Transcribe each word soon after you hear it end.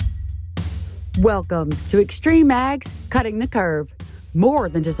Welcome to Extreme Ag's Cutting the Curve. More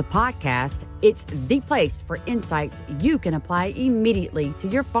than just a podcast, it's the place for insights you can apply immediately to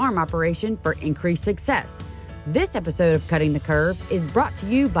your farm operation for increased success. This episode of Cutting the Curve is brought to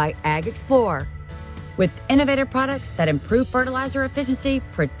you by Ag Explorer. With innovative products that improve fertilizer efficiency,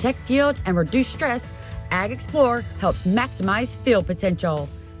 protect yield, and reduce stress, Ag Explorer helps maximize field potential.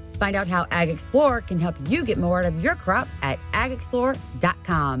 Find out how Ag Explorer can help you get more out of your crop at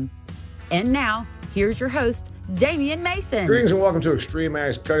agexplorer.com. And now, here's your host, Damian Mason. Greetings and welcome to Extreme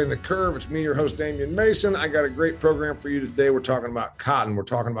Ag's Cutting the Curve. It's me, your host, Damian Mason. I got a great program for you today. We're talking about cotton. We're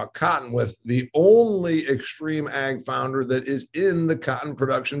talking about cotton with the only Extreme Ag founder that is in the cotton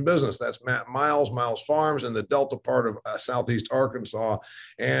production business. That's Matt Miles, Miles Farms in the Delta part of Southeast Arkansas.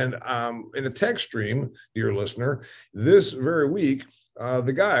 And in a text stream, dear listener, this very week,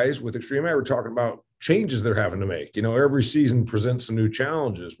 the guys with Extreme Ag were talking about changes they're having to make. You know, every season presents some new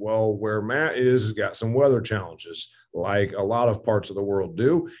challenges. Well, where Matt has got some weather challenges, like a lot of parts of the world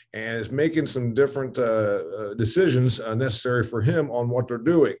do, and is making some different decisions necessary for him on what they're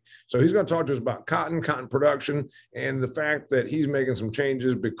doing. So he's going to talk to us about cotton production, and the fact that he's making some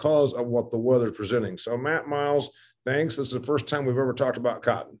changes because of what the weather's presenting. So Matt Miles, thanks. This is the first time we've ever talked about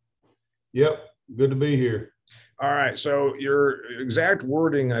cotton. Yep. Good to be here. All right. So your exact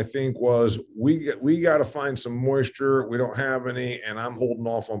wording, I think, was we got to find some moisture. We don't have any, and I'm holding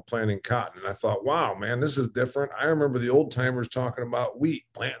off on planting cotton. And I thought, wow, man, this is different. I remember the old timers talking about wheat,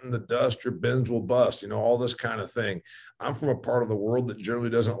 planting the dust, your bins will bust, you know, all this kind of thing. I'm from a part of the world that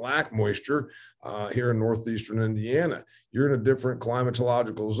generally doesn't lack moisture here in northeastern Indiana. You're in a different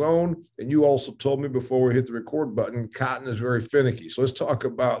climatological zone. And you also told me before we hit the record button, cotton is very finicky. So let's talk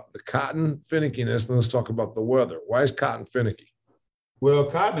about the cotton finickiness, and let's talk about the weather. Why is cotton finicky? Well,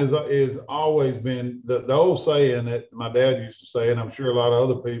 cotton is always been the old saying that my dad used to say, and I'm sure a lot of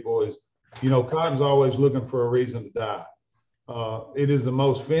other people is, you know, cotton's always looking for a reason to die. It is the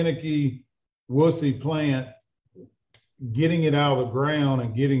most finicky, wussy plant. Getting it out of the ground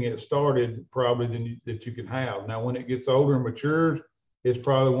and getting it started probably that you can have. Now, when it gets older and matures, it's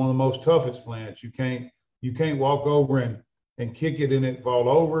probably one of the most toughest plants. You can't walk over and kick it and it fall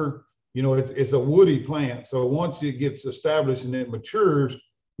over. You know, it's a woody plant. So once it gets established and it matures,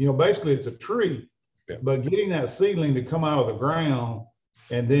 you know, basically it's a tree. Yeah. But getting that seedling to come out of the ground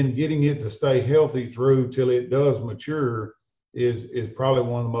and then getting it to stay healthy through till it does mature is probably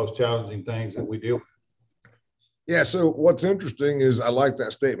one of the most challenging things that we deal with. Yeah, so what's interesting is I like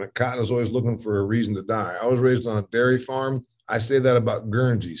that statement. Cotton is always looking for a reason to die. I was raised on a dairy farm. I say that about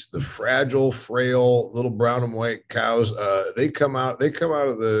Guernseys, the fragile, frail, little brown and white cows. They come out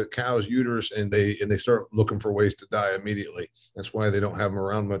of the cow's uterus and they start looking for ways to die immediately. That's why they don't have them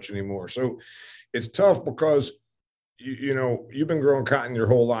around much anymore. So it's tough because you know you've been growing cotton your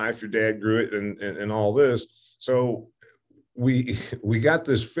whole life. Your dad grew it and all this. So we got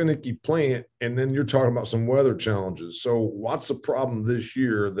this finicky plant, and then you're talking about some weather challenges. So what's the problem this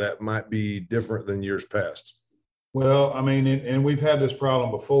year that might be different than years past? Well, I mean, and we've had this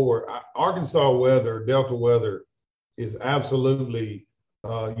problem before. Arkansas weather, Delta weather is absolutely,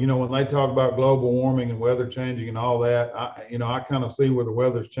 you know, when they talk about global warming and weather changing and all that, I kind of see where the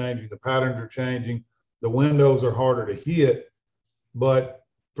weather's changing. The patterns are changing. The windows are harder to hit. But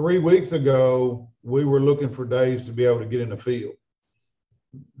 3 weeks ago, we were looking for days to be able to get in the field.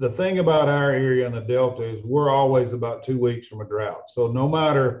 The thing about our area in the Delta is we're always about 2 weeks from a drought. So no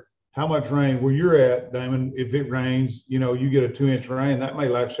matter how much rain where you're at, Damon, if it rains, you know, you get a 2-inch rain, that may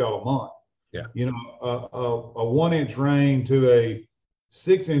last y'all a month. Yeah. You know, a 1-inch rain to a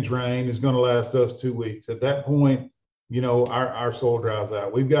 6-inch rain is going to last us 2 weeks. At that point, you know, our soil dries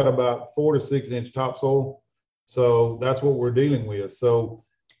out. We've got about 4 to 6 inch topsoil. So that's what we're dealing with. So,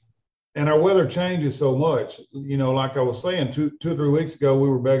 and our weather changes so much, you know, like I was saying, two or 3 weeks ago, we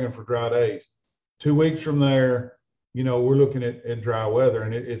were begging for dry days. 2 weeks from there, you know, we're looking at dry weather,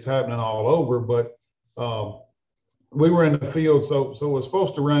 and it's happening all over. But we were in the field, so it was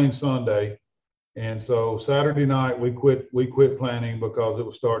supposed to rain Sunday. And so Saturday night, we quit planting because it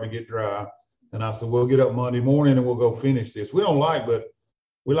was starting to get dry. And I said, we'll get up Monday morning and we'll go finish this. We like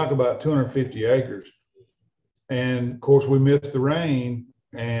about 250 acres. And of course, we missed the rain.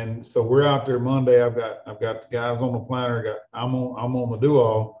 And so we're out there Monday. I've got the guys on the planter. I'm on the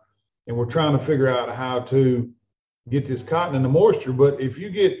do-all, and we're trying to figure out how to get this cotton in the moisture. But if you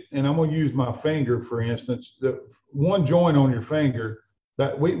get, and I'm going to use my finger for instance, the one joint on your finger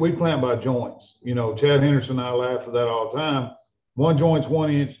that we plant by joints. You know, Chad Henderson and I laugh at that all the time. One joint's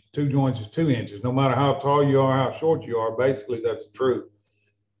 1 inch, 2 joints is 2 inches. No matter how tall you are, how short you are, basically that's the truth.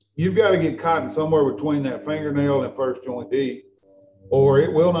 You've got to get cotton somewhere between that fingernail and first joint deep. or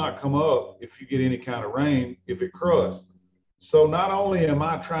it will not come up if you get any kind of rain if it crusts. So not only am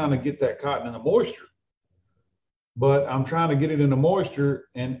I trying to get that cotton in the moisture, but I'm trying to get it in the moisture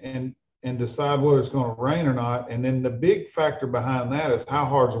and decide whether it's going to rain or not. And then the big factor behind that is how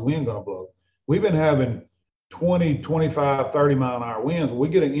hard is the wind going to blow. We've been having 20, 25, 30 mile an hour winds. When we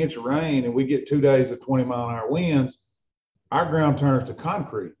get an inch of rain and we get 2 days of 20 mile an hour winds, our ground turns to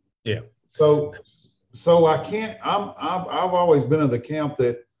concrete. Yeah. So I can't, I've always been of the camp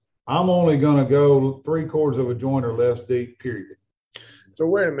that I'm only going to go 3/4 of a joint or less deep, period. So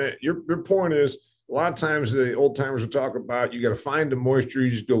wait a minute. Your point is, a lot of times the old timers will talk about you got to find the moisture. You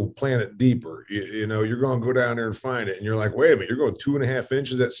just go plant it deeper. You know, you're going to go down there and find it. And you're like, wait a minute, you're going 2.5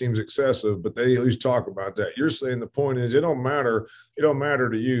 inches. That seems excessive, but they at least talk about that. You're saying the point is it don't matter. It don't matter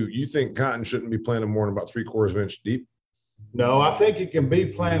to you. You think cotton shouldn't be planted more than about 3/4 inch deep? No, I think it can be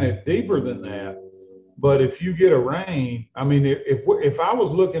planted deeper than that. But if you get a rain, I mean, if I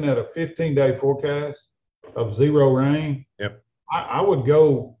was looking at a 15-day forecast of 0 rain, yep, I would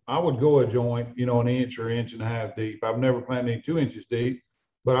go a joint, you know, an inch or inch and a half deep. I've never planted any 2 inches deep,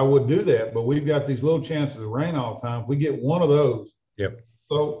 but I would do that. But we've got these little chances of rain all the time. If we get one of those, yep.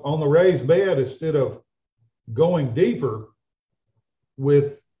 So on the raised bed, instead of going deeper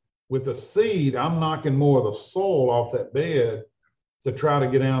with the seed, I'm knocking more of the soil off that bed to try to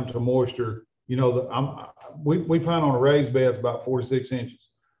get down to moisture. You know, we plant on a raised bed, it's about 4 to 6 inches.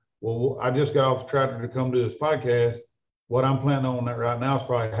 Well, I just got off the tractor to come to this podcast. What I'm planting on that right now is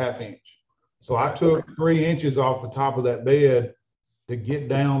probably a 1/2 inch. So I took 3 inches off the top of that bed to get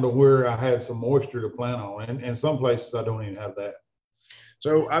down to where I had some moisture to plant on. And some places I don't even have that.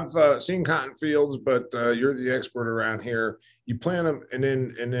 So I've seen cotton fields, but you're the expert around here. You plant them, and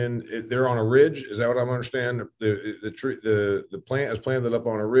then they're on a ridge. Is that what I'm understanding? The plant is planted up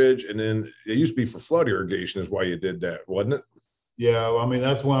on a ridge, and then it used to be for flood irrigation. Is why you did that, wasn't it? Yeah, I mean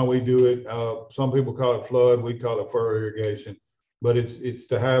that's why we do it. Some people call it flood. We call it furrow irrigation, but it's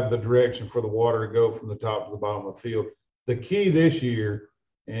to have the direction for the water to go from the top to the bottom of the field. The key this year,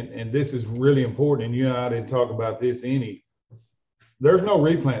 and this is really important, and you and I didn't talk about this any. There's no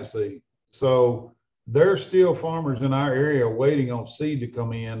replant seed. So there's still farmers in our area waiting on seed to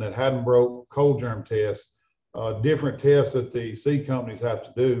come in that hadn't broke cold germ tests, different tests that the seed companies have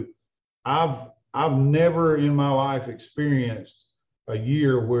to do. I've never in my life experienced a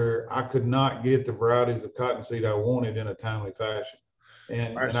year where I could not get the varieties of cottonseed I wanted in a timely fashion.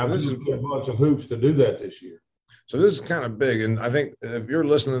 And I've used a bunch of hoops to do that this year. So this is kind of big. And I think if you're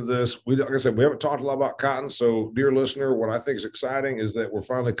listening to this, like I said, we haven't talked a lot about cotton. So dear listener, what I think is exciting is that we're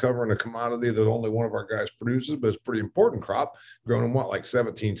finally covering a commodity that only one of our guys produces, but it's a pretty important crop grown in like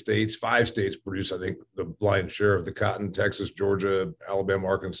 17 states, 5 states produce, I think, the lion's share of the cotton: Texas, Georgia, Alabama,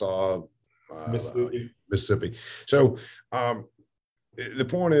 Arkansas, Mississippi. So the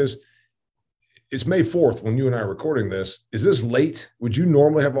point is, it's May 4th when you and I are recording this. Is this late? Would you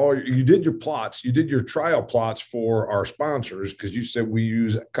normally have you did your plots, you did your trial plots for our sponsors, because you said we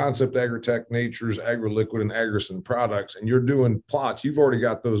use Concept Agritech, Nature's, AgriLiquid, and Agrison products, and you're doing plots. You've already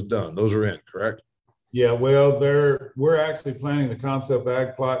got those done. Those are in, correct? Yeah, well, we're actually planning the Concept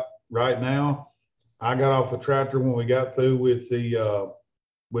Ag plot right now. I got off the tractor when we got through with the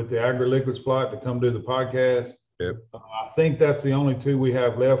AgriLiquids plot to come do the podcast. Yep. I think that's the only 2 we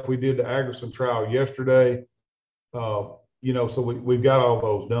have left. We did the Agrison trial yesterday. You know, so we've got all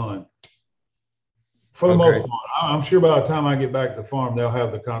those done. For the most part, I'm sure by the time I get back to the farm, they'll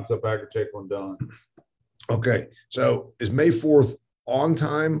have the Concept Agritech one done. Okay. So is May 4th on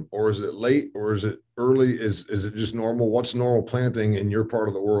time, or is it late, or is it early? Is it just normal? What's normal planting in your part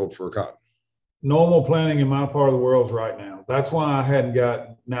of the world for cotton? Normal planting in my part of the world is right now. That's why I hadn't got.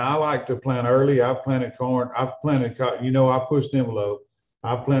 Now I like to plant early. I've planted corn. I've planted cotton. You know, I pushed the envelope.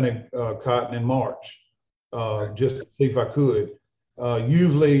 I planted cotton in March just to see if I could.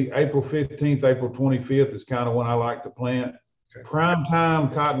 Usually April 15th, April 25th is kind of when I like to plant. Okay. Prime time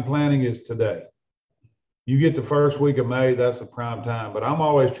cotton planting is today. You get the first week of May, that's the prime time. But I'm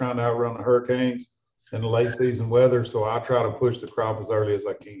always trying to outrun the hurricanes and the late season weather, so I try to push the crop as early as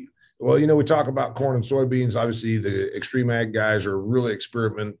I can. Well, you know, we talk about corn and soybeans. Obviously, the extreme ag guys are really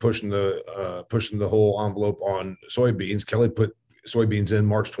experimenting, pushing the whole envelope on soybeans. Kelly put soybeans in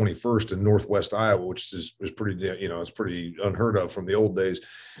March 21st in Northwest Iowa, which is pretty, you know, it's pretty unheard of from the old days.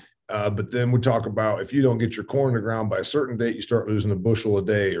 But then we talk about if you don't get your corn in the ground by a certain date, you start losing a bushel a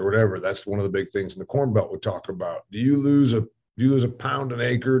day or whatever. That's one of the big things in the Corn Belt we talk about. Do you lose a pound an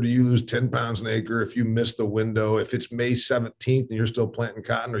acre? Do you lose 10 pounds an acre if you miss the window? If it's May 17th and you're still planting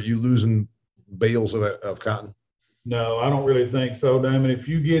cotton, are you losing bales of cotton? No, I don't really think so, Damon. If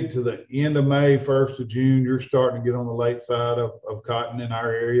you get to the end of May, 1st of June, you're starting to get on the late side of cotton in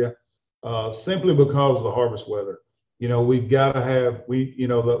our area, simply because of the harvest weather. We've got to have,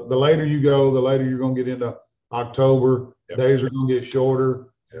 the later you go, the later you're going to get into October. Yep. Days are going to get shorter.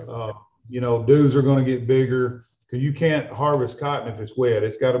 Yep. Dews are going to get bigger because you can't harvest cotton if it's wet.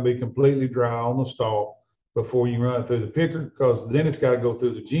 It's got to be completely dry on the stalk before you run it through the picker, because then it's got to go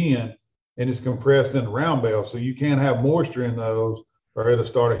through the gin and it's compressed in the round bale. So you can't have moisture in those or it'll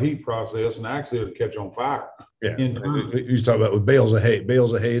start a heat process and actually it'll catch on fire. Yeah. You talk about with bales of hay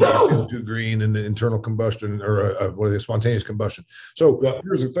that get too green and the internal combustion or spontaneous combustion. So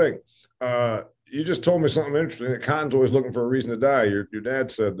Here's the thing. You just told me something interesting, that cotton's always looking for a reason to die. Your dad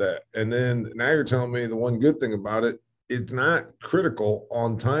said that. And then now you're telling me the one good thing about it, it's not critical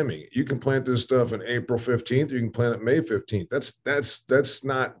on timing. You can plant this stuff in April 15th. You can plant it May 15th. That's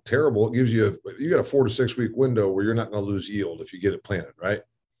not terrible. It gives you got a 4 to 6 week window where you're not going to lose yield if you get it planted, right?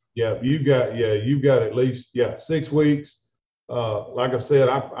 Yeah, you've got at least 6 weeks. Like I said,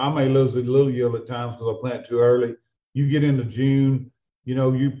 I may lose a little yield at times because I plant too early. You get into June,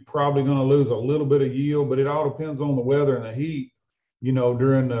 you're probably going to lose a little bit of yield, but it all depends on the weather and the heat,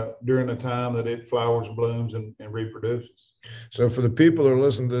 during the time that it flowers, blooms, and reproduces. So for the people that are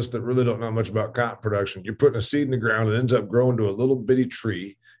listening to this that really don't know much about cotton production, you're putting a seed in the ground, it ends up growing to a little bitty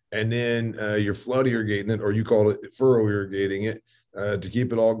tree, and then you're flood irrigating it, or you call it furrow irrigating it, to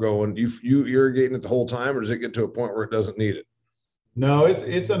keep it all going. You irrigating it the whole time, or does it get to a point where it doesn't need it? No,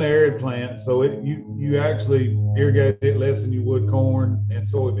 it's an arid plant, so you actually irrigate it less than you would corn and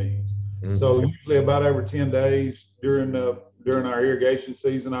soybeans. Mm-hmm. So usually about every 10 days during our irrigation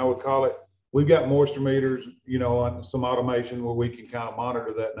season, I would call it. We've got moisture meters, on some automation where we can kind of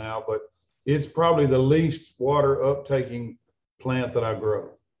monitor that now, but it's probably the least water uptaking plant that I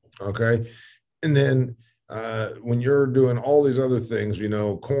grow. Okay. And then when you're doing all these other things,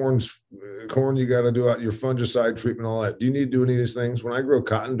 corn, you got to do out your fungicide treatment, all that. Do you need to do any of these things? When I grow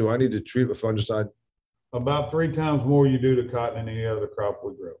cotton, do I need to treat with fungicide? About 3 times more you do to cotton than any other crop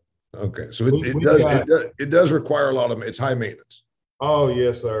we grow. Okay. So it does require a lot of, it's high maintenance. Oh,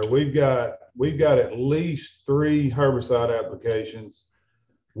 yes, sir. We've got at least 3 herbicide applications.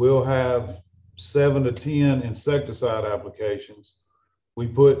 We'll have 7 to 10 insecticide applications. We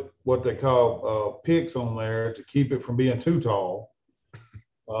put what they call picks on there to keep it from being too tall.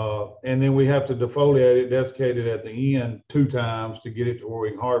 And then we have to defoliate it, desiccate it at the end 2 times to get it to where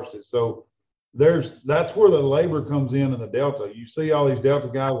we can harvest it. So that's where the labor comes in the Delta. You see all these Delta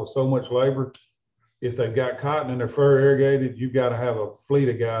guys with so much labor. If they've got cotton and they're fur irrigated, you've got to have a fleet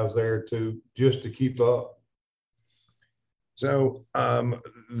of guys there just to keep up. So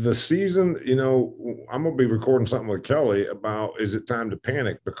the season, I'm going to be recording something with Kelly about, is it time to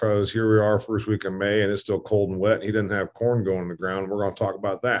panic? Because here we are first week of May and it's still cold and wet and he doesn't have corn going in the ground. We're going to talk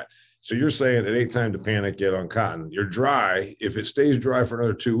about that. So you're saying it ain't time to panic yet on cotton. You're dry. If it stays dry for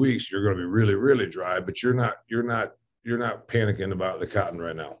another 2 weeks, you're going to be really, really dry, but you're not panicking about the cotton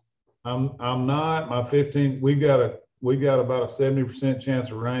right now. I'm not. We got about a 70%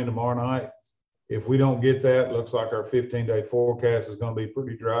 chance of rain tomorrow night. If we don't get that, it looks like our 15-day forecast is going to be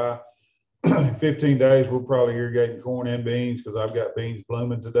pretty dry. 15 days, we're probably irrigating corn and beans because I've got beans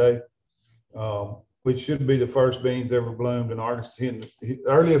blooming today, which should be the first beans ever bloomed in Arkansas, the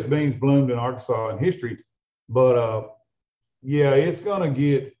earliest beans bloomed in Arkansas in history. But it's going to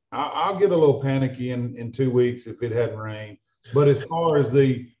get, I'll get a little panicky in 2 weeks if it hadn't rained. But as far as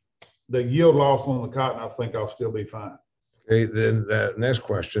the yield loss on the cotton, I think I'll still be fine. Okay, then that next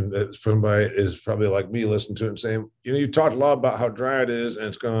question that somebody is probably like me listening to it and saying, you talked a lot about how dry it is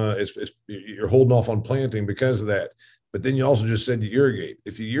and you're holding off on planting because of that. But then you also just said you irrigate.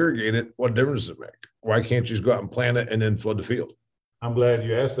 If you irrigate it, what difference does it make? Why can't you just go out and plant it and then flood the field? I'm glad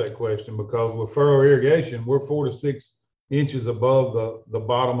you asked that question because with furrow irrigation, we're 4 to 6 inches above the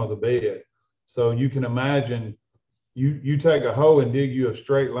bottom of the bed. So you can imagine you take a hoe and dig you a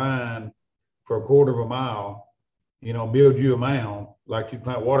straight line for a quarter of a mile, build you a mound like you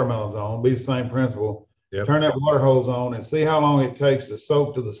plant watermelons on, be the same principle. Yep. Turn that water hose on and see how long it takes to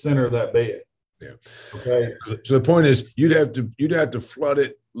soak to the center of that bed. Yeah. Okay. So the point is you'd have to flood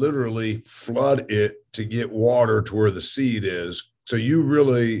it, literally flood it to get water to where the seed is. So you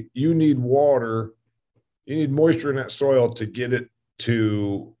need water, you need moisture in that soil to get it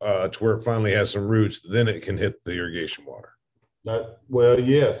to where it finally has some roots. Then it can hit the irrigation water.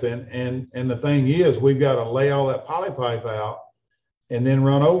 Yes. And the thing is, we've got to lay all that poly pipe out and then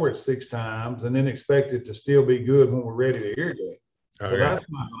run over it 6 times and then expect it to still be good when we're ready to irrigate. So that's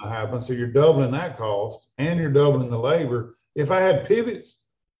not going to happen. So you're doubling that cost and you're doubling the labor. If I had pivots,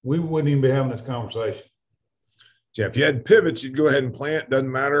 we wouldn't even be having this conversation. Yeah, if you had pivots, you'd go ahead and plant,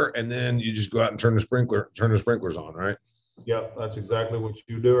 doesn't matter, and then you just go out and turn the sprinklers on, right? Yep, that's exactly what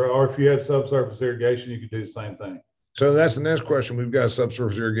you do. Or if you had subsurface irrigation, you could do the same thing. So that's the next question. We've got a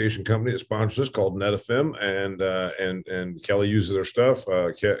subsurface irrigation company that sponsors us called NetFM, and Kelly uses their stuff.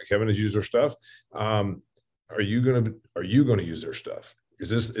 Kevin has used their stuff. Are you gonna use their stuff? Is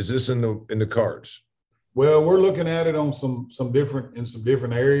this in the cards? Well, we're looking at it on some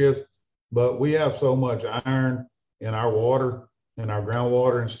different areas, but we have so much iron in our water and our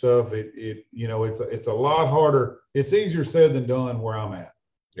groundwater and stuff. It's a lot harder. It's easier said than done where I'm at.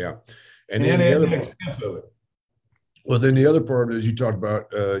 Yeah, and it makes sense of it. Well, then the other part is you talked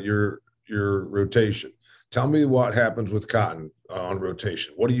about your rotation. Tell me what happens with cotton on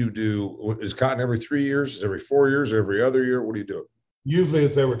rotation. What do you do? Is cotton every 3 years? Is it every 4 years? Every other year? What do you do? Usually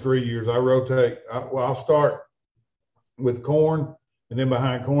it's every 3 years. I rotate. I'll start with corn, and then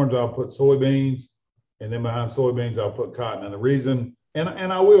behind corns I'll put soybeans, and then behind soybeans I'll put cotton. And the reason, and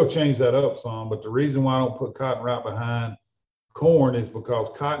I will change that up some, but the reason why I don't put cotton right behind corn is because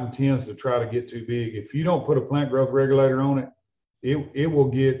cotton tends to try to get too big. If you don't put a plant growth regulator on it,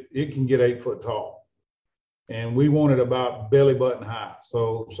 it can get 8 foot tall, and we want it about belly button high.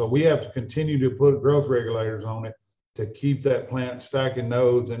 So we have to continue to put growth regulators on it to keep that plant stacking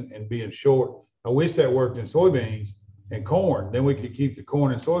nodes and being short. I wish that worked in soybeans and corn. Then we could keep the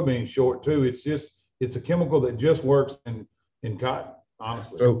corn and soybeans short too. It's a chemical that just works in cotton,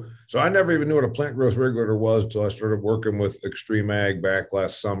 honestly. So I never even knew what a plant growth regulator was until I started working with Extreme Ag back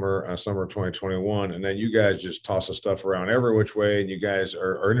last summer, summer 2021. And then you guys just toss the stuff around every which way, and you guys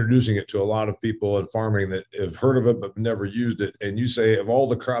are introducing it to a lot of people in farming that have heard of it but never used it. And you say of all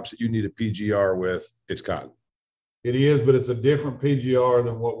the crops that you need a PGR with, it's cotton. It is, but it's a different PGR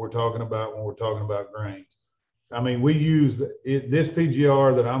than what we're talking about when we're talking about grains. I mean, we use this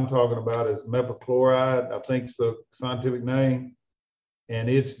PGR that I'm talking about is mepachloride, I think it's the scientific name, and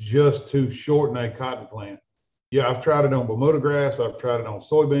it's just to shorten a cotton plant. Yeah, I've tried it on Bermuda grass, I've tried it on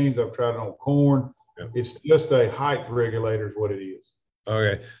soybeans, I've tried it on corn. Yeah. It's just a height regulator is what it is.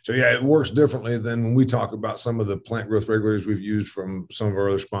 Okay. So yeah, it works differently than when we talk about some of the plant growth regulators we've used from some of our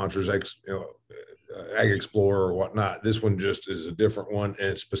other sponsors, Ag Explorer or whatnot. This one just is a different one, and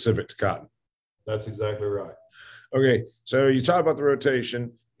it's specific to cotton. That's exactly right. Okay. So you talk about the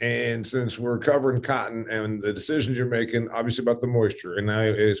rotation, and since we're covering cotton and the decisions you're making, obviously about the moisture, and now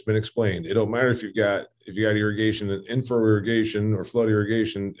it's been explained. It don't matter if you got irrigation and inflow irrigation or flood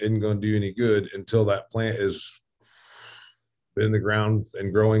irrigation isn't going to do any good until that plant is in the ground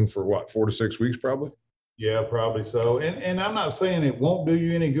and growing for what, 4 to 6 weeks, probably. Yeah, probably so. And I'm not saying it won't do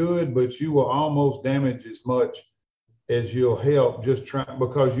you any good, but you will almost damage as much as you'll help just trying,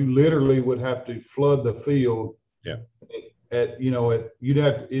 because you literally would have to flood the field. Yeah. It's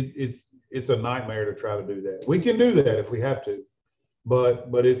a nightmare to try to do that. We can do that if we have to,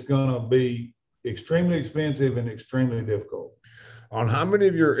 but it's going to be extremely expensive and extremely difficult. On how many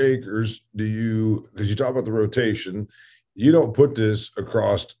of your acres do you, because you talk about the rotation, you don't put this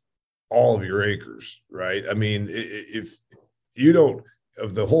across all of your acres, right? I mean, if you don't,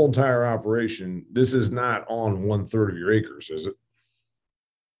 of the whole entire operation, this is not on 1/3 of your acres, is it?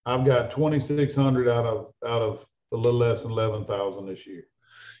 I've got 2,600 out of a little less than 11,000 this year.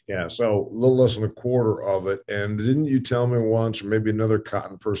 Yeah, so a little less than a quarter of it. And didn't you tell me once, or maybe another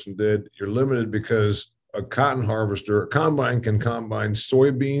cotton person did, you're limited because a cotton harvester, a combine can combine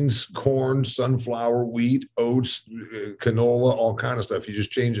soybeans, corn, sunflower, wheat, oats, canola, all kind of stuff. You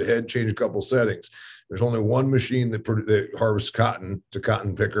just change the head, change a couple settings. There's only one machine that harvests cotton to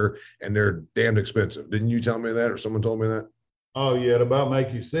cotton picker, and they're damned expensive. Didn't you tell me that, or someone told me that? Oh yeah, it'd about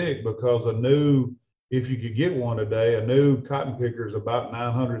make you sick, because if you could get one today, a new cotton picker is about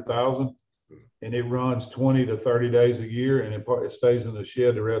 900,000, and it runs 20 to 30 days a year, and it stays in the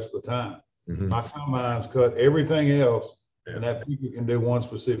shed the rest of the time. Mm-hmm. My combines cut everything else, and that picker can do one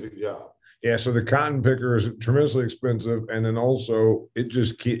specific job. Yeah, so the cotton picker is tremendously expensive, and then also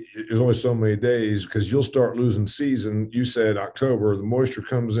there's only so many days, because you'll start losing season. You said October, the moisture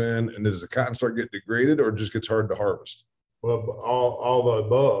comes in, and does the cotton start getting degraded, or it just gets hard to harvest? Well, all the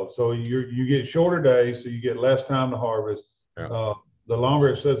above. So you get shorter days, so you get less time to harvest. Yeah. The longer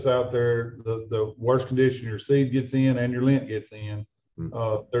it sits out there, the worse condition your seed gets in and your lint gets in.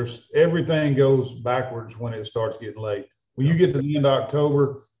 There's everything goes backwards when it starts getting late. When you get to the end of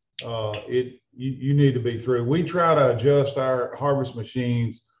October, you need to be through. We try to adjust our harvest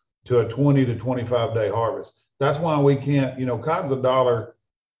machines to a 20 to 25 day harvest. That's why we can't, cotton's $1.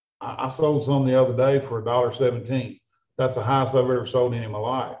 I sold some the other day for $1.17. That's the highest I've ever sold any in my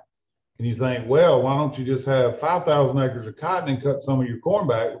life. And you think, well, why don't you just have 5,000 acres of cotton and cut some of your corn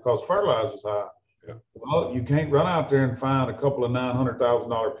back because fertilizer's high? Yeah. Well, you can't run out there and find a couple of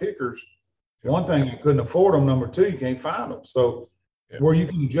 $900,000 pickers. One thing, you couldn't afford them. Number two, you can't find them. So where you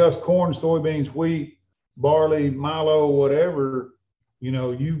can adjust corn, soybeans, wheat, barley, milo, whatever,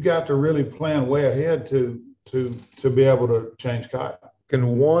 you've got to really plan way ahead to be able to change cotton.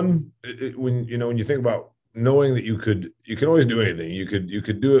 Can one, when you think about knowing that you can always do anything, you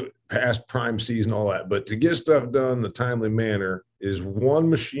could do it past prime season, all that, but to get stuff done in a timely manner, is one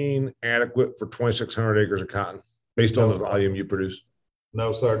machine adequate for 2,600 acres of cotton based on the volume you produce?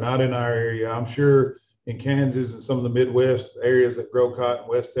 No, sir, not in our area. I'm sure in Kansas and some of the Midwest areas that grow cotton,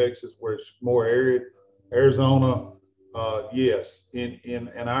 West Texas, where it's more arid, Arizona, yes. In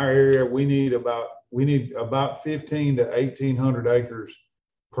our area, we need about 15 to 1,800 acres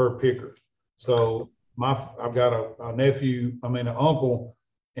per picker. So I've got an uncle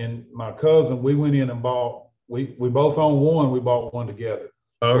and my cousin. We went in and bought. We both own one. We bought one together.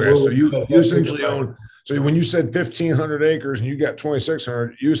 Okay, so you essentially own. So when you said 1,500 acres and you got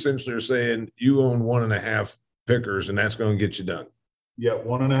 2,600, you essentially are saying you own 1.5 pickers, and that's going to get you done. Yeah,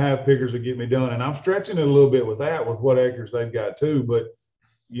 1.5 pickers will get me done, and I'm stretching it a little bit with that, with what acres they've got too. But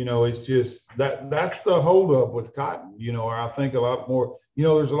it's just that's the holdup with cotton. Or I think a lot more.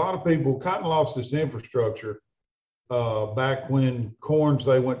 There's a lot of people. Cotton lost its infrastructure back when corns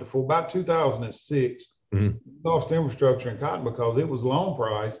they went to full about 2006. Mm-hmm. Lost infrastructure in cotton because it was loan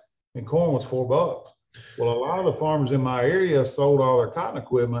price and corn was $4. Well, a lot of the farmers in my area sold all their cotton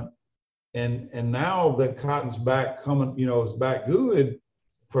equipment, and now that cotton's back coming, it's back good.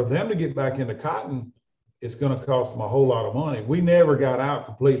 For them to get back into cotton, it's going to cost them a whole lot of money. We never got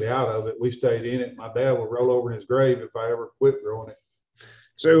completely out of it. We stayed in it. My dad would roll over in his grave if I ever quit growing it.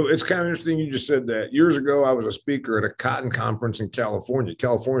 So it's kind of interesting you just said that. Years ago, I was a speaker at a cotton conference in California.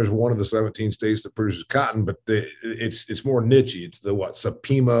 California is one of the 17 states that produces cotton, but it's more niche. It's the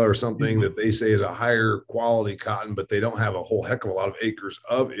Sapima or something that they say is a higher quality cotton, but they don't have a whole heck of a lot of acres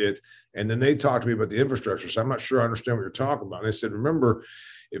of it. And then they talked to me about the infrastructure. So I'm not sure I understand what you're talking about. And they said, remember,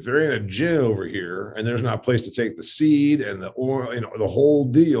 if there ain't a gin over here and there's not a place to take the seed and the oil, the whole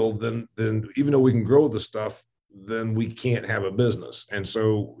deal, then even though we can grow the stuff, then we can't have a business. And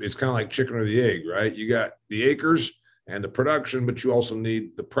so it's kind of like chicken or the egg, right? You got the acres and the production, but you also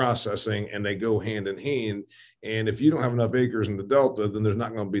need the processing, and they go hand in hand. And if you don't have enough acres in the Delta, then there's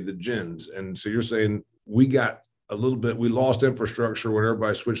not going to be the gins. And so you're saying we lost infrastructure when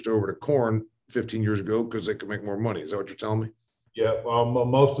everybody switched over to corn 15 years ago because they could make more money. Is that what you're telling me? Yeah,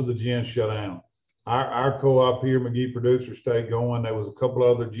 most of the gins shut down. Our co-op here, McGee Producer, stayed going. There was a couple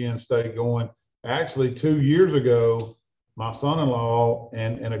other gins stayed going. Actually, 2 years ago, my son-in-law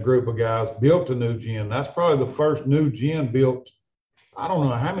and a group of guys built a new gin. That's probably the first new gin built, I don't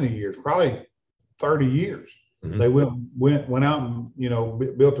know how many years, probably 30 years. Mm-hmm. They went out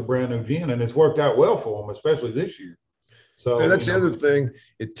and, built a brand new gin, and it's worked out well for them, especially this year. So and that's the other thing.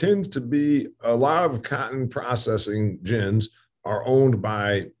 It tends to be a lot of cotton processing gins are owned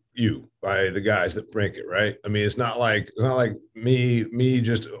by the guys that make it, right? I mean, it's not like me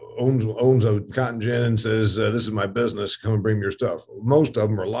just owns a cotton gin and says, this is my business, come and bring me your stuff. Most of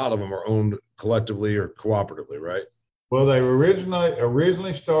them, or a lot of them, are owned collectively or cooperatively, right? Well, they were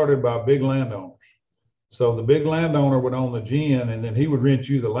originally started by big landowners. So the big landowner would own the gin, and then he would rent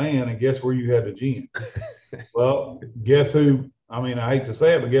you the land, and guess where you had the gin? Well, guess who? I mean, I hate to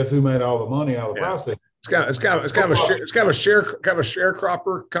say it, but guess who made all the money out of the process? It's kind of a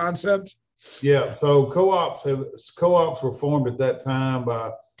sharecropper concept. Yeah. So co-ops were formed at that time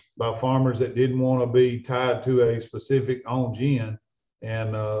by farmers that didn't want to be tied to a specific owned gin,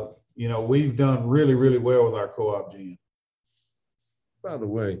 and we've done really, really well with our co-op gin. By the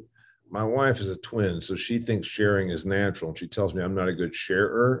way, my wife is a twin, so she thinks sharing is natural, and she tells me I'm not a good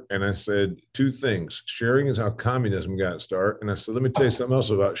sharer. And I said two things. Sharing is how communism got started. And I said, let me tell you something else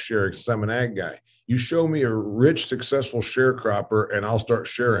about sharing, since I'm an ag guy. You show me a rich, successful sharecropper, and I'll start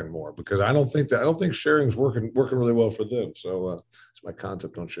sharing more, because I don't think sharing is working really well for them. So that's my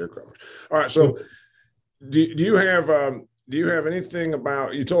concept on sharecroppers. All right. So do you have anything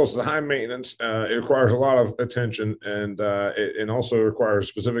about, you told us the high maintenance, it requires a lot of attention, and also requires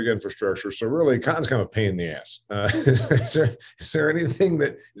specific infrastructure. So really cotton's kind of a pain in the ass. Is there anything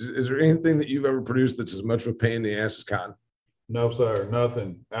that you've ever produced that's as much of a pain in the ass as cotton? No, sir,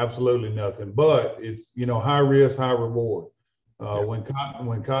 nothing, absolutely nothing. But it's, high risk, high reward. When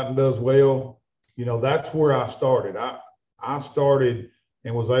cotton does well, that's where I started. I started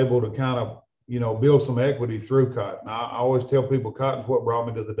and was able to kind of, build some equity through cotton. I always tell people cotton's what brought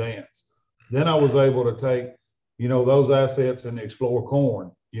me to the dance. Then I was able to take, those assets and explore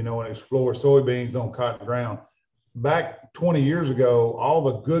corn, and explore soybeans on cotton ground. back 20 years ago, all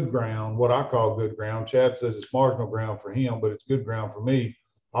the good ground, what I call good ground, Chad says it's marginal ground for him, but it's good ground for me.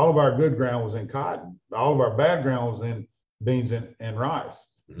 All of our good ground was in cotton. All of our bad ground was in beans and rice.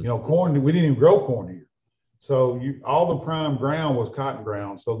 You know, corn, we didn't even grow corn here. So all the prime ground was cotton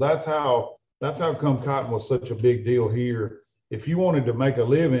ground. So that's how come cotton was such a big deal here. If you wanted to make a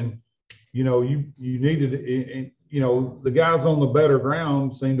living, you know, you needed, you know, the guys on the better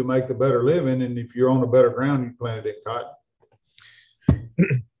ground seem to make the better living. And if you're on the better ground, you planted it cotton.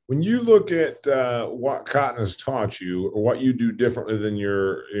 When you look at what cotton has taught you or what you do differently than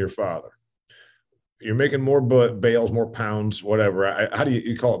your father, you're making more bales, more pounds, whatever. How do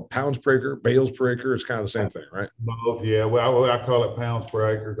you call it? Pounds per acre, bales per acre? It's kind of the same thing, right? Both, yeah. Well, I call it pounds per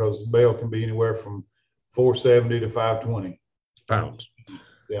acre because the bale can be anywhere from 470 to 520 pounds.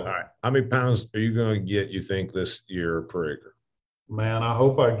 Yeah. All right. How many pounds are you going to get, you think, this year per acre? Man, I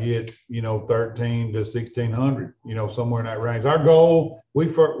hope I get, you know, 13 to 1,600, you know, somewhere in that range. Our goal, we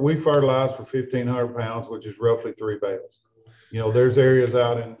fertilize for 1,500 pounds, which is roughly 3 bales. You know, there's areas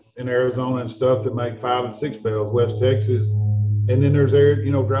out in Arizona and stuff that make 5 and 6 bales, West Texas. And then there's areas,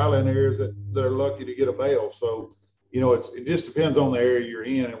 you know, dryland areas that are lucky to get a bale. So, you know, it just depends on the area you're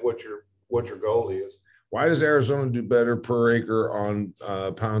in and what your goal is. Why does Arizona do better per acre on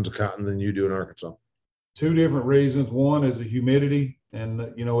pounds of cotton than you do in Arkansas? 2 different reasons. One is the humidity,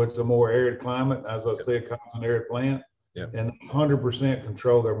 and, you know, it's a more arid climate. As I said, cotton's an arid plant. Yep. And 100%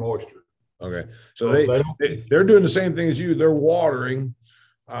 control their moisture. Okay. So they're doing the same thing as you. They're watering,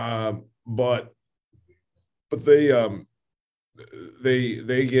 but they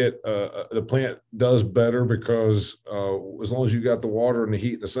get the plant does better because as long as you got the water and the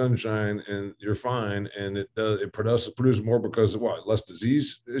heat and the sunshine, and you're fine, and it produces more because of what? Less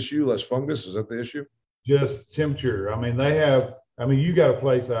disease issue, less fungus. Is that the issue? Just temperature. I mean, you got a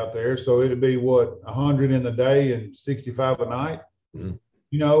place out there, so it'd be what, 100 in the day and 65 a night. Mm-hmm.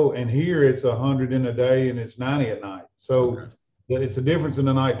 You know, and here it's 100 in a day and it's 90 at night. So okay. It's a difference in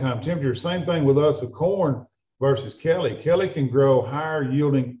the nighttime temperature. Same thing with us with corn versus Kelly. Kelly can grow higher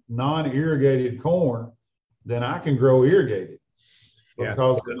yielding non-irrigated corn than I can grow irrigated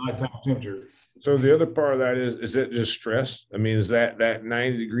because of the nighttime temperature. So the other part of that is it just stress? I mean, is that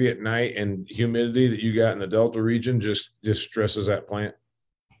 90 degree at night and humidity that you got in the Delta region just stresses that plant?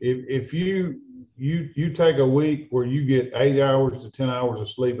 If you take a week where you get 8 hours to 10 hours of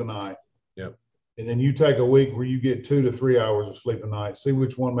sleep a night. Yep. And then you take a week where you get 2 to 3 hours of sleep a night. See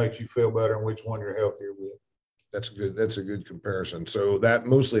which one makes you feel better and which one you're healthier with. That's good. That's a good comparison. So that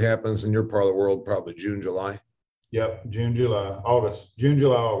mostly happens in your part of the world, probably June, July. Yep. June, July, August. June,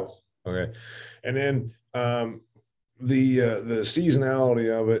 July, August. Okay. And then the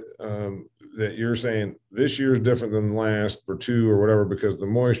seasonality of it, that you're saying this year is different than the last or 2 or whatever because of the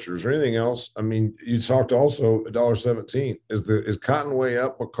moisture. Is there anything else? I mean, you talked also $1.17. Is cotton way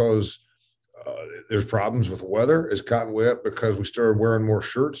up because there's problems with weather? Is cotton way up because we started wearing more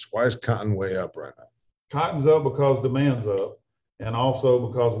shirts? Why is cotton way up right now? Cotton's up because demand's up, and also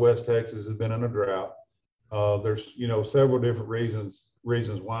because West Texas has been in a drought. There's, you know, several different reasons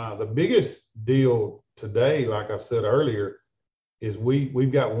why. The biggest deal today, like I said earlier, is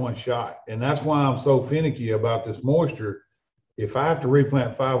we've got one shot. And that's why I'm so finicky about this moisture. If I have to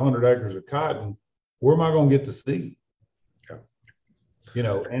replant 500 acres of cotton, where am I going to get the seed? Yeah. You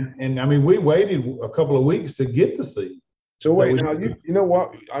know, and I mean, we waited a couple of weeks to get the seed. So wait, now you know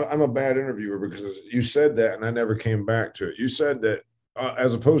what? I'm a bad interviewer because you said that and I never came back to it. You said that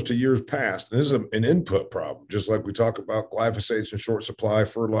as opposed to years past, and this is an input problem, just like we talk about glyphosates in short supply,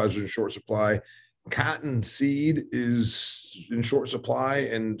 fertilizers in short supply. Cotton seed is in short supply,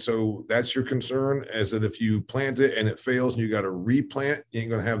 and so that's your concern, as that if you plant it and it fails and you got to replant, you ain't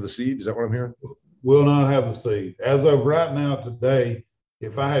going to have the seed. Is that what I'm hearing? Will not have the seed. As of right now today,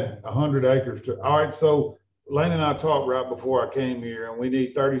 if I had 100 acres all right, so Lane and I talked right before I came here, and we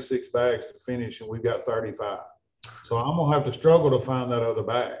need 36 bags to finish, and we've got 35. So I'm going to have to struggle to find that other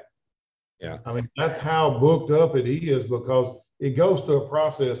bag. Yeah. I mean, that's how booked up it is, because it goes through a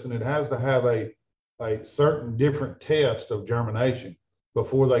process and it has to have a certain different test of germination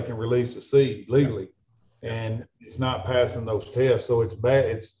before they can release the seed legally. And it's not passing those tests. So it's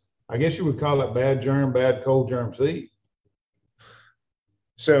bad. I guess you would call it bad germ, bad cold germ seed.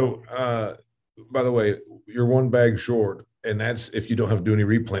 So, by the way, you're 1 bag short, and that's if you don't have to do any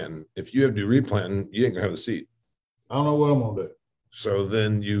replanting. If you have to do replanting, you ain't gonna have the seed. I don't know what I'm gonna do. So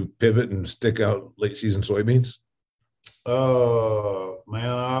then you pivot and stick out late season soybeans? Man,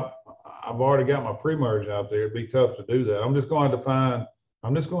 I've already got my pre-merge out there. It'd be tough to do that. I'm just going to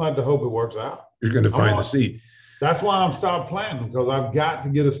have to hope it works out. You're going to find the seed. That's why I'm stopped planting, because I've got to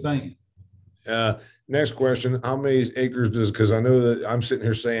get a stand. Next question. How many acres because I know that I'm sitting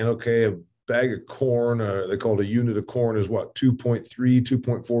here saying, okay, a bag of corn, they call it a unit of corn is what, 2.3,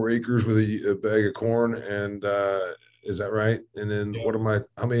 2.4 acres with a bag of corn. And is that right? And then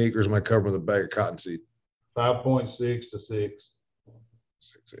how many acres am I covering with a bag of cottonseed? 5.6 to 6.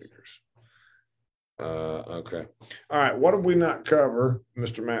 6 acres. Okay. All right. What did we not cover,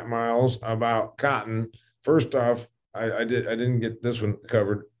 Mr. Matt Miles, about cotton? First off, I didn't get this one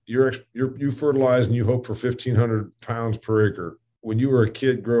covered. You fertilize and you hope for 1,500 pounds per acre. When you were a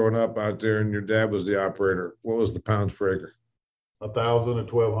kid growing up out there and your dad was the operator, what was the pounds per acre? 1,000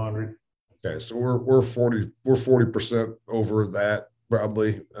 to 1,200. Okay, so we're 40% over that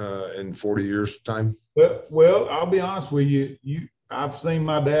probably in 40 years time. Well, I'll be honest with you. I've seen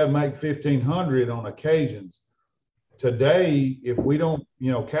my dad make 1,500 on occasions. Today, if we don't,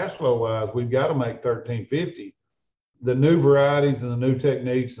 cash flow wise, we've got to make 1,350. The new varieties and the new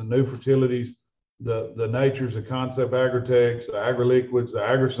techniques, the new fertilities, the natures of Concept Agritech, the AgriLiquids, the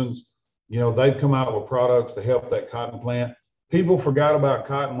Agrisons, they've come out with products to help that cotton plant. People forgot about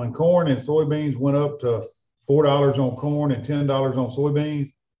cotton when corn and soybeans went up to $4 on corn and $10 on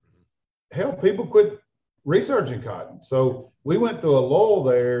soybeans. Hell, people quit researching cotton. So we went through a lull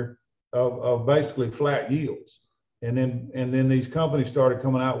there of basically flat yields. And then these companies started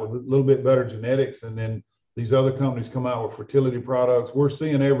coming out with a little bit better genetics. And then these other companies come out with fertility products. We're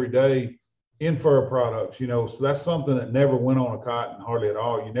seeing every day in-fur products, so that's something that never went on a cotton hardly at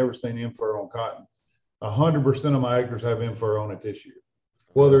all. You never seen in-fur on cotton. 100% of my acres have in-fur on it this year,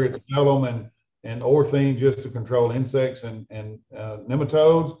 whether it's vellum and orthene just to control insects and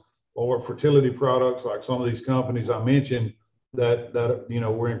nematodes, or fertility products like some of these companies I mentioned that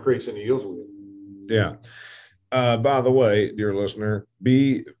we're increasing the yields with. Yeah. By the way, dear listener,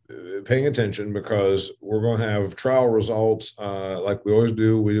 be paying attention because we're going to have trial results like we always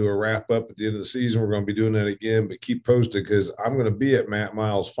do. We do a wrap up at the end of the season. We're going to be doing that again, but keep posted because I'm going to be at Matt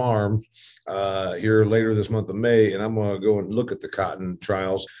Miles' farm here later this month of May, and I'm going to go and look at the cotton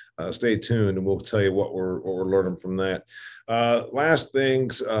trials. Stay tuned, and we'll tell you what we're learning from that. Last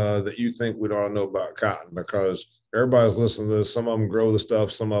things that you think we ought to know about cotton, because everybody's listening to this. Some of them grow the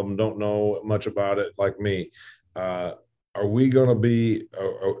stuff. Some of them don't know much about it, like me. Are we going to be,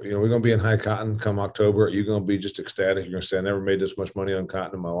 we're going to be in high cotton come October? Are you going to be just ecstatic? You're going to say, I never made this much money on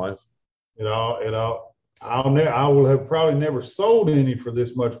cotton in my life? I will have probably never sold any for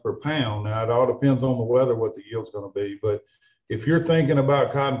this much per pound. Now, it all depends on the weather, what the yield's going to be. But if you're thinking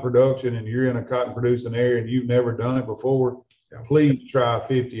about cotton production and you're in a cotton producing area and you've never done it before, please try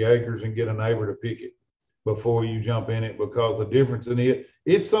 50 acres and get a neighbor to pick it before you jump in it, because the difference in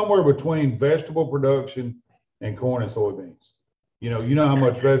it's somewhere between vegetable production and corn and soybeans. You know how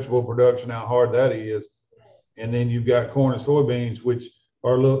much vegetable production, how hard that is. And then you've got corn and soybeans, which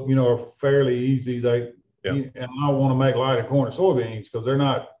are are fairly easy. And I don't want to make light of corn and soybeans because they're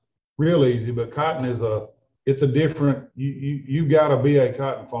not real easy, but cotton it's a different, you got to be a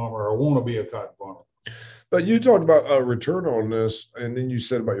cotton farmer or want to be a cotton farmer. But you talked about a return on this, and then you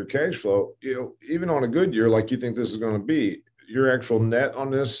said about your cash flow. Even on a good year, like you think this is going to be, your actual net on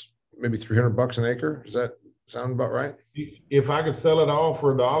this, maybe $300 an acre. Does that sound about right? If I could sell it all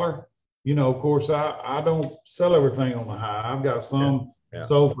for $1, of course, I don't sell everything on the high. I've got some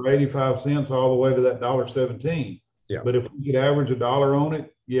sold for 85 cents all the way to that $1.17. Yeah. But if we could average $1 on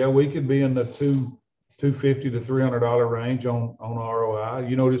it, we could be in the $250 to $300 range on ROI.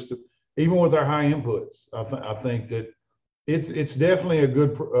 Even with our high inputs, I think that it's definitely a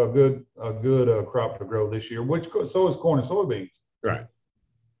good crop to grow this year. So is corn and soybeans. Right.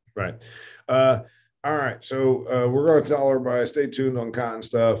 All right. So we're going to tell everybody, stay tuned on cotton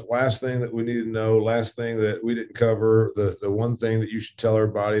stuff. Last thing that we need to know, last thing that we didn't cover, the one thing that you should tell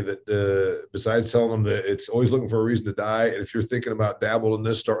everybody that besides telling them that it's always looking for a reason to die. And if you're thinking about dabbling in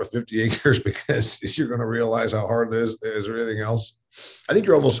this, start with 50 acres because you're going to realize how hard it is or anything else. I think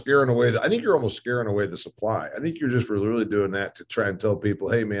you're almost scaring away the supply. I think you're just really doing that to try and tell people,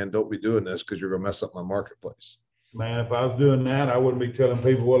 hey, man, don't be doing this because you're going to mess up my marketplace. Man, if I was doing that, I wouldn't be telling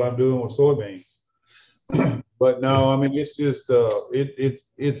people what I'm doing with soybeans. But no, I mean, it's just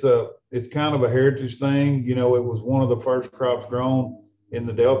it's kind of a heritage thing. It was one of the first crops grown in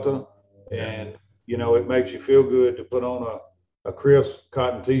the Delta, and it makes you feel good to put on a crisp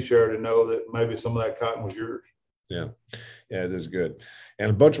cotton T-shirt and know that maybe some of that cotton was yours. Yeah, it is good. And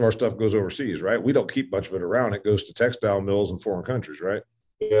a bunch of our stuff goes overseas, right? We don't keep much of it around. It goes to textile mills in foreign countries, right?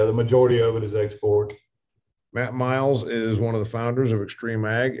 Yeah, the majority of it is export. Matt Miles is one of the founders of Extreme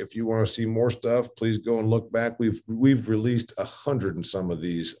Ag. If you want to see more stuff, please go and look back. We've released 100 and some of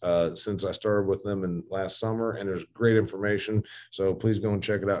these since I started with them in last summer, and there's great information. So please go and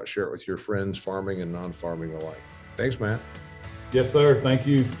check it out. Share it with your friends, farming and non-farming alike. Thanks, Matt. Yes, sir. Thank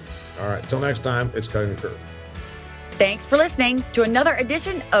you. All right. Till next time, it's Cutting the Curve. Thanks for listening to another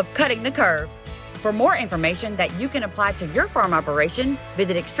edition of Cutting the Curve. For more information that you can apply to your farm operation,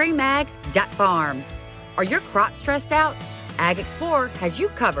 visit extremeag.farm. Are your crops stressed out? Ag Explorer has you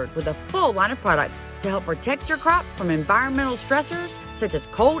covered with a full line of products to help protect your crop from environmental stressors such as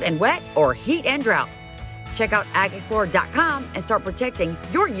cold and wet or heat and drought. Check out agexplorer.com and start protecting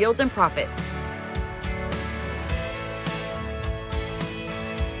your yields and profits.